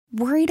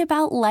Worried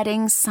about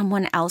letting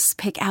someone else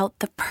pick out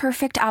the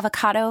perfect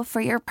avocado for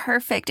your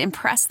perfect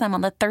impress them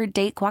on the third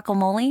date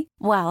guacamole?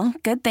 Well,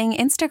 good thing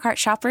Instacart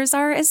shoppers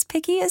are as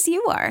picky as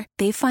you are.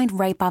 They find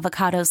ripe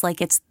avocados like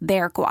it's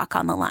their guac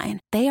on the line.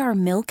 They are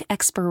milk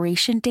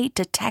expiration date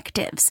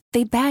detectives.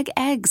 They bag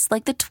eggs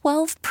like the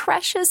 12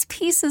 precious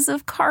pieces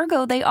of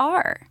cargo they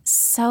are.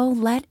 So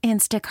let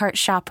Instacart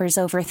shoppers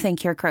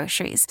overthink your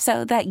groceries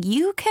so that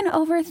you can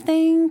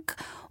overthink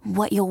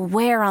what you'll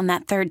wear on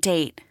that third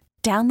date.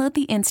 Download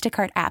the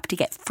Instacart app to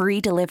get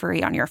free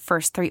delivery on your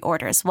first 3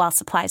 orders while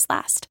supplies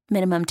last.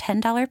 Minimum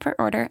 $10 per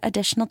order.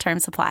 Additional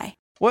terms apply.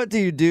 What do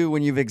you do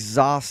when you've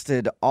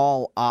exhausted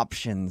all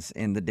options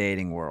in the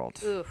dating world?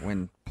 Oof.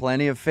 When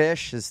plenty of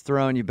fish has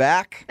thrown you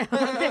back?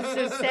 That's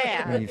so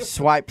sad. When you've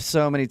swiped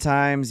so many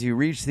times, you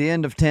reach the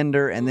end of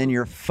Tinder, and then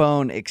your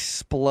phone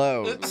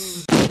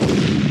explodes.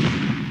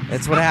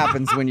 That's what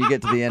happens when you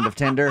get to the end of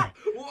Tinder.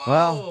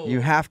 Well,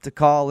 you have to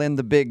call in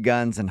the big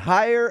guns and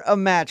hire a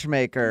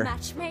matchmaker.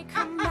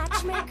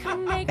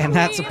 And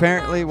that's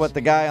apparently what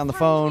the guy on the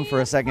phone for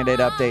a second date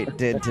update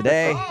did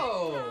today.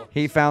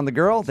 He found the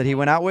girl that he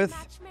went out with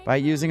by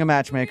using a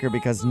matchmaker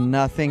because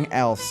nothing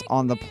else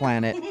on the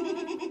planet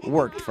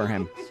worked for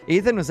him.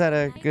 Ethan, was that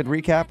a good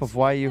recap of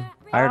why you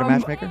hired a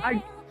matchmaker?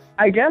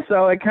 I guess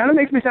so. It kind of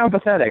makes me sound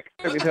pathetic,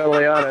 to be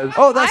totally honest.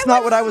 Oh, that's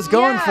not what I was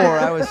going for.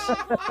 I was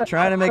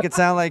trying to make it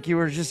sound like you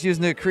were just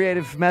using a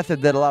creative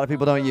method that a lot of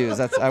people don't use.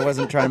 I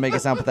wasn't trying to make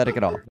it sound pathetic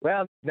at all.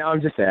 Well, now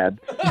I'm just sad.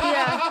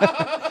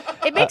 Yeah.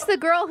 It makes the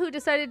girl who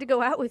decided to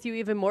go out with you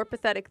even more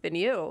pathetic than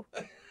you.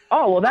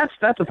 Oh, well, that's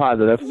a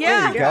positive.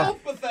 Yeah. There you go.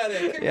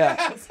 Pathetic. Yeah.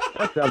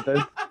 That's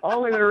something.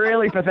 Only the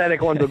really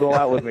pathetic ones will go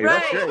out with me. Right.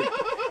 That's great.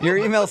 Your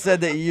email said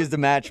that you used a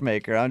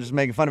matchmaker. I'm just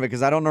making fun of it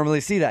because I don't normally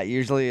see that.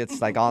 Usually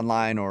it's like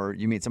online or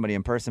you meet somebody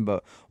in person.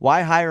 But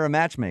why hire a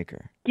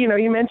matchmaker? You know,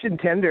 you mentioned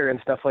Tinder and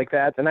stuff like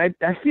that, and I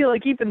feel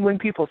like even when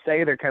people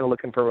say they're kind of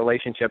looking for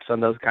relationships on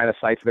those kind of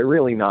sites, they're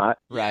really not.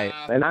 Right.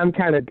 And I'm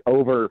kind of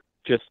over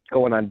just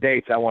going on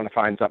dates. I want to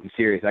find something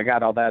serious. I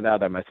got all that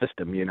out of my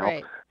system, you know,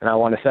 Right. and I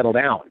want to settle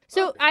down.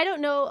 So I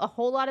don't know a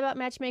whole lot about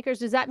matchmakers.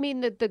 Does that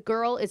mean that the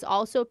girl is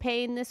also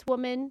paying this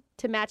woman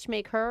to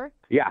matchmake her?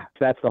 Yeah,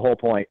 that's the whole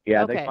point.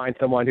 Yeah, Okay. They find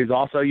someone who's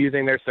also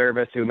using their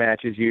service who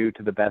matches you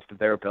to the best of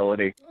their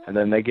ability, and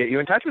then they get you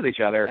in touch with each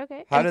other.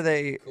 Okay. How do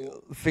they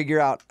figure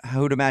out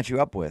who to match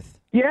you up with?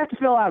 You have to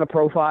fill out a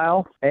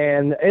profile,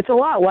 and it's a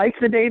lot like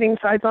the dating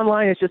sites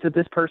online. It's just that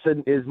this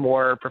person is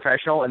more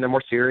professional and they're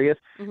more serious,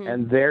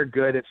 and they're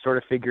good at sort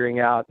of figuring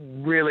out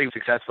really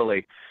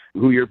successfully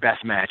who your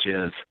best match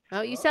is.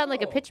 Oh, you sound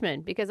like a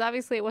pitchman because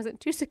obviously it wasn't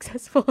too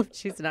successful.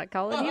 She's not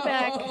calling you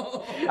back.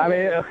 I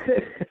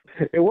mean,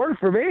 it worked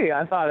for me.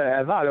 I thought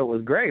it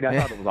was great. I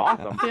thought it was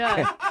awesome.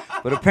 Yeah.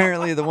 But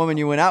apparently the woman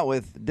you went out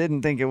with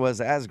didn't think it was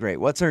as great.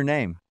 What's her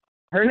name?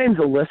 Her name's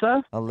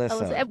Alyssa.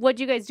 Alyssa. What'd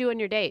you guys do on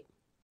your date?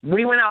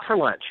 We went out for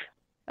lunch.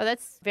 Oh,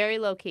 that's very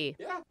low key.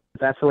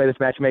 That's the way this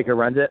matchmaker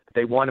runs it.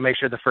 They want to make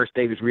sure the first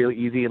date is really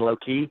easy and low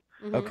key.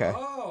 Okay.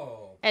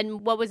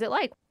 And what was it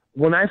like?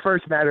 When I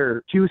first met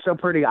her, she was so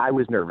pretty, I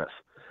was nervous.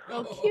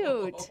 Oh,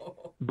 cute.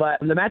 But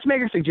the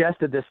matchmaker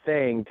suggested this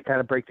thing to kind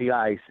of break the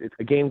ice. It's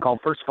a game called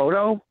First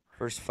Photo.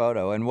 First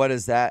photo. And what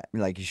is that?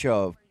 Like you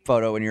show a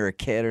photo when you're a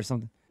kid or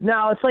something?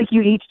 No, it's like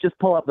you each just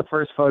pull up the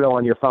first photo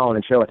on your phone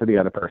and show it to the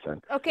other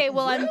person. Okay,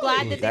 well, I'm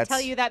glad that they That's-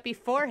 tell you that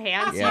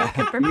beforehand so Yeah. you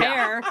can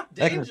prepare.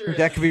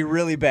 That could be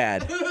really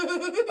bad.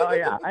 Oh,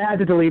 yeah. I had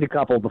to delete a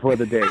couple before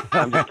the date.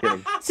 I'm just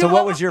kidding. So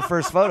what was your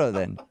first photo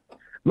then?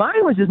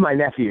 Mine was just my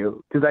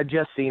nephew because I'd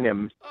just seen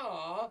him.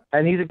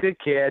 And he's a good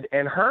kid.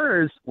 And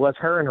hers was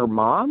her and her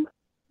mom.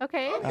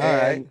 Okay. All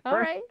right. All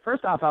right.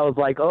 First off, I was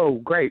like, oh,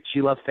 great.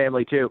 She loves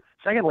family, too.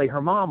 Secondly,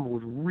 her mom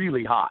was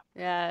really hot.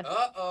 Yeah.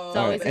 Uh-oh. It's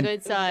always a And-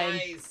 good sign.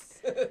 Nice.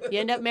 You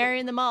end up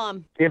marrying the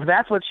mom. If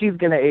that's what she's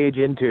going to age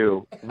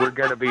into, we're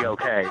going to be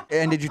okay.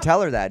 And did you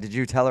tell her that? Did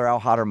you tell her how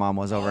hot her mom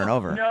was over and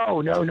over?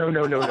 No.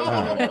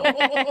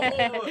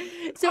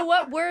 So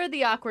what were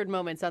the awkward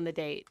moments on the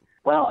date?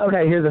 Well,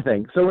 okay, here's the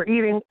thing. So we're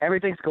eating,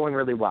 everything's going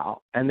really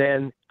well. And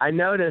then I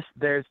noticed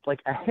there's like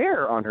a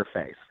hair on her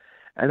face.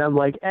 And I'm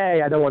like,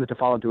 A, I don't want it to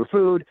fall into her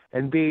food.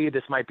 And B,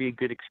 this might be a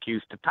good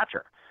excuse to touch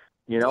her.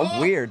 You know?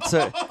 Weird.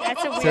 So,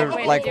 That's a to weird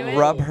way like to do it.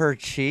 rub her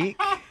cheek?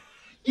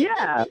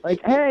 Yeah, like,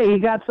 hey, you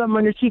got something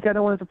on your cheek. I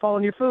don't want it to fall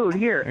on your food.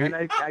 Here. And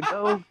I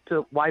go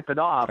to wipe it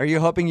off. Are you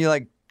hoping you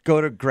like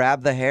go to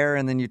grab the hair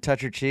and then you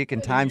touch her cheek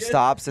and time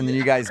stops and then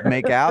you guys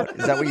make out?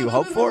 Is that what you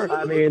hope for?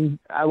 I mean,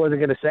 I wasn't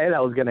going to say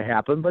that was going to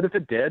happen, but if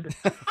it did,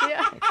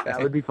 Yeah. that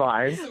would be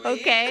fine.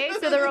 Okay,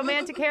 so the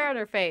romantic hair on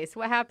her face.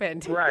 What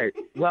happened? Right.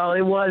 Well,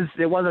 it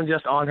wasn't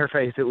just on her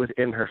face. It was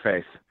in her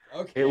face.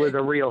 Okay. It was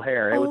a real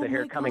hair. It was Oh a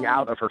hair my coming God.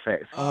 out of her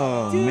face.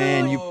 Oh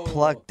man, you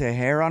plucked a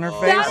hair on her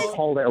face? I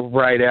pulled it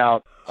right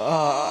out.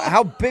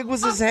 How big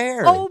was his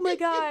hair? Oh my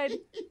God.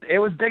 It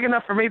was big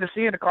enough for me to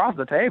see it across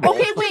the table.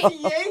 Okay, wait.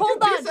 He yanked Hold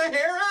a piece on. of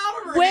hair out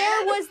of her Where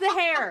head. was the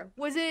hair?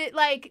 Was it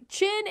like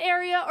chin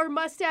area or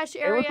mustache It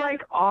area? was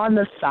like on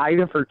the side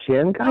of her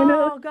chin, kind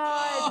of. Oh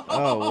God.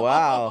 Oh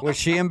wow. Was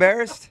she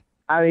embarrassed?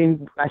 I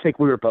mean, I think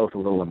we were both a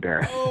little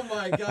embarrassed. Oh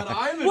my God,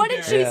 I'm What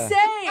did she embarrassed.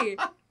 say?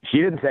 She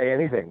didn't say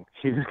anything.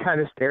 She just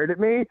kind of stared at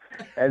me,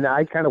 and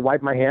I kind of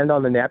wiped my hand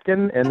on the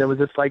napkin, and there was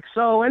just like,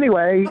 so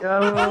anyway.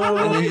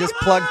 And you just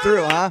plugged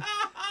through, huh?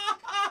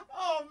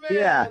 Oh man.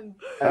 Yeah.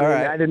 I All mean,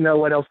 right. I didn't know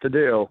what else to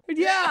do.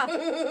 Yeah.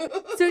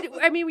 So,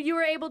 I mean, you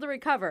were able to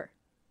recover.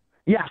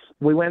 Yes,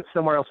 we went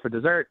somewhere else for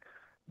dessert.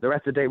 The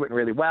rest of the day went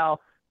really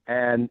well,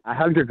 and I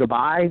hugged her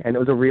goodbye, and it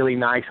was a really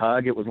nice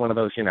hug. It was one of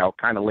those,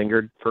 kind of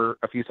lingered for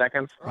a few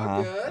seconds.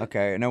 Oh, good.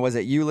 Okay. Now, was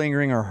it you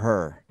lingering or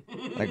her?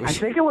 Like, I was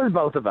she, think it was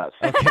both of us.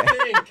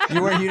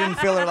 you didn't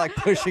feel her like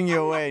pushing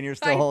you away, and you're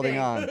still holding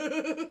on.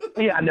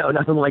 Yeah, no,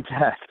 nothing like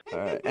that. All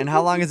right. And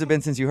how long has it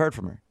been since you heard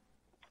from her?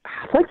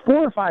 It's like 4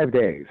 or 5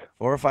 days.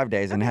 4 or 5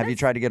 days. And have you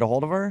tried to get a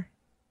hold of her?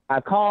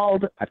 I've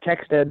called, I've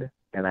texted,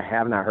 and I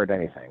have not heard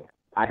anything.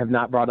 I have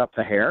not brought up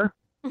the hair.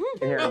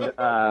 And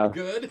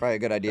Good. Probably a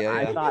good idea.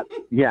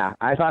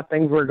 I thought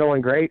things were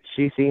going great.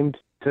 She seemed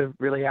to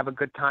really have a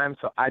good time,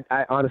 so I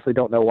honestly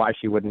don't know why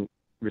she wouldn't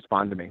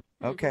respond to me.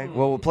 Okay.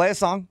 Well, we'll play a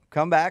song,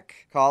 come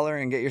back, call her,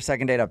 and get your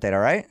second date update, all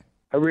right?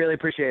 I really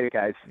appreciate it,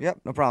 guys.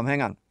 Yep, no problem.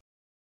 Hang on.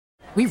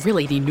 We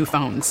really need new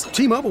phones.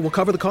 T-Mobile will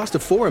cover the cost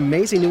of 4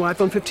 amazing new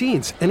iPhone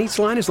 15s, and each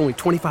line is only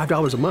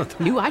 $25 a month.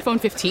 New iPhone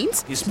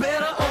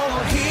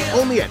 15s?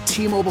 Only at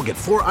T-Mobile, get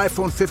 4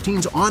 iPhone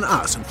 15s on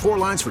us and 4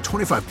 lines for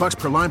 $25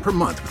 per line per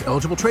month with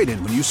eligible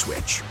trade-in when you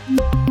switch.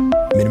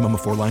 Minimum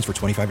of 4 lines for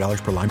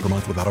 $25 per line per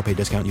month with autopay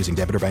discount using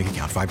debit or bank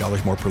account.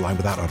 $5 more per line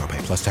without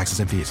autopay, plus taxes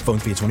and fees. Phone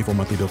fee at 24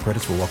 monthly bill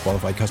credits for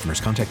well-qualified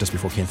customers. Contact us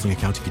before canceling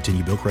account to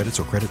continue bill credits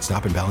or credit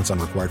stop and balance on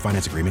required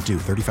finance agreement due.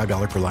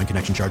 $35 per line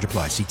connection charge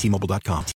applies. See T-Mobile.com.